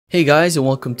Hey guys, and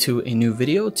welcome to a new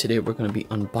video. Today we're going to be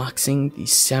unboxing the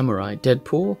Samurai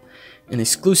Deadpool, an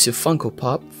exclusive Funko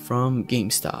Pop from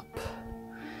GameStop.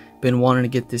 Been wanting to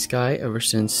get this guy ever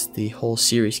since the whole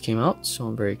series came out, so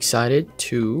I'm very excited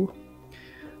to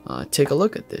take a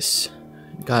look at this.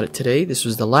 Got it today. This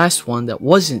was the last one that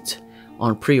wasn't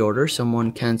on pre-order.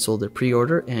 Someone canceled their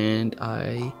pre-order and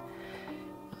I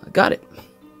got it.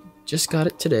 Just got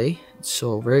it today.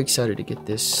 So very excited to get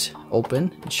this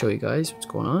open and show you guys what's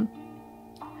going on.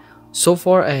 So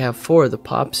far I have 4 of the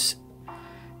pops.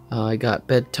 I got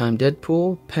Bedtime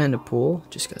Deadpool, Panda Pool,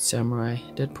 just got Samurai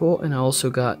Deadpool, and I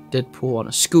also got Deadpool on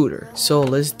a scooter. So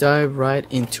let's dive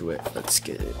right into it. Let's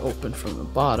get it open from the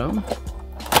bottom.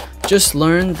 Just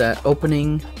learned that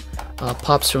opening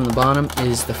pops from the bottom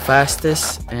is the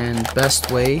fastest and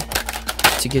best way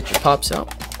to get your pops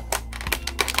out.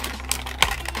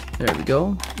 There we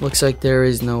go. Looks like there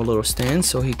is no little stand,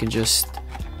 so he can just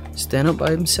stand up by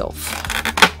himself.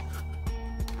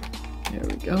 There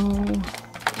we go.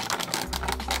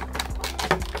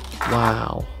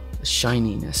 Wow, the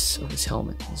shininess of his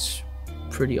helmet is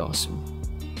pretty awesome.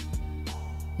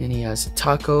 And he has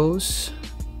tacos.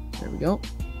 There we go.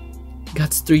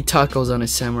 Got 3 tacos on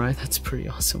his samurai. That's pretty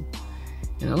awesome.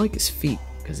 And I like his feet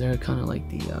because they're kind of like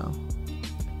the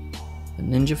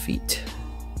ninja feet.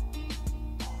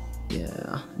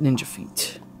 Yeah, ninja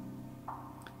feet.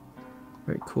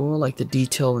 Very cool. I like the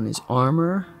detail in his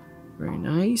armor. Very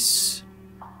nice.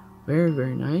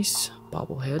 Very nice.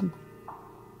 Bobblehead.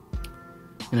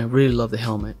 And I really love the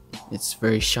helmet. It's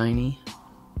very shiny.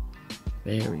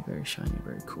 Very shiny.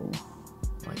 Very cool.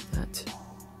 I like that.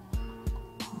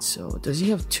 And so, does he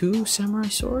have 2 samurai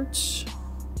swords?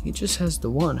 He just has the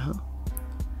one, huh?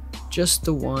 Just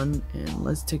the one, and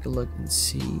let's take a look and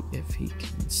see if he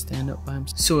can stand up by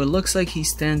himself. So it looks like he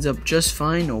stands up just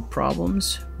fine, no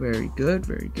problems. Very good,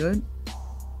 very good.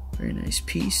 Very nice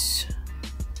piece.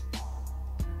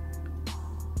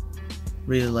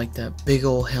 Really like that big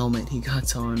old helmet he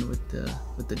got on with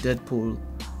the Deadpool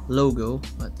logo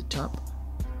at the top.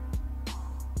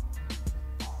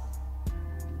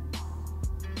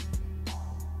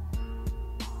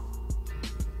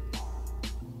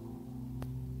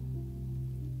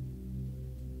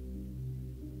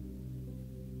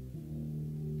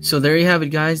 So there you have it,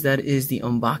 guys. That is the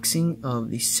unboxing of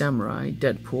the Samurai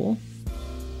Deadpool.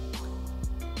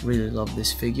 Really love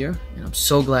this figure, and I'm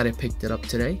so glad I picked it up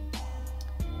today.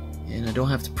 And I don't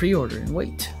have to pre-order and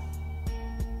wait.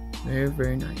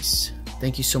 Very nice.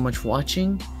 Thank you so much for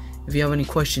watching. If you have any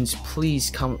questions, please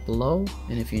comment below.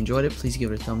 And if you enjoyed it, please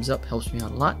give it a thumbs up. Helps me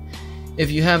out a lot.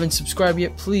 If you haven't subscribed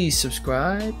yet, please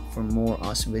subscribe for more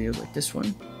awesome videos like this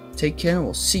one. Take care, and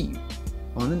we'll see you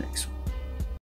on the next one.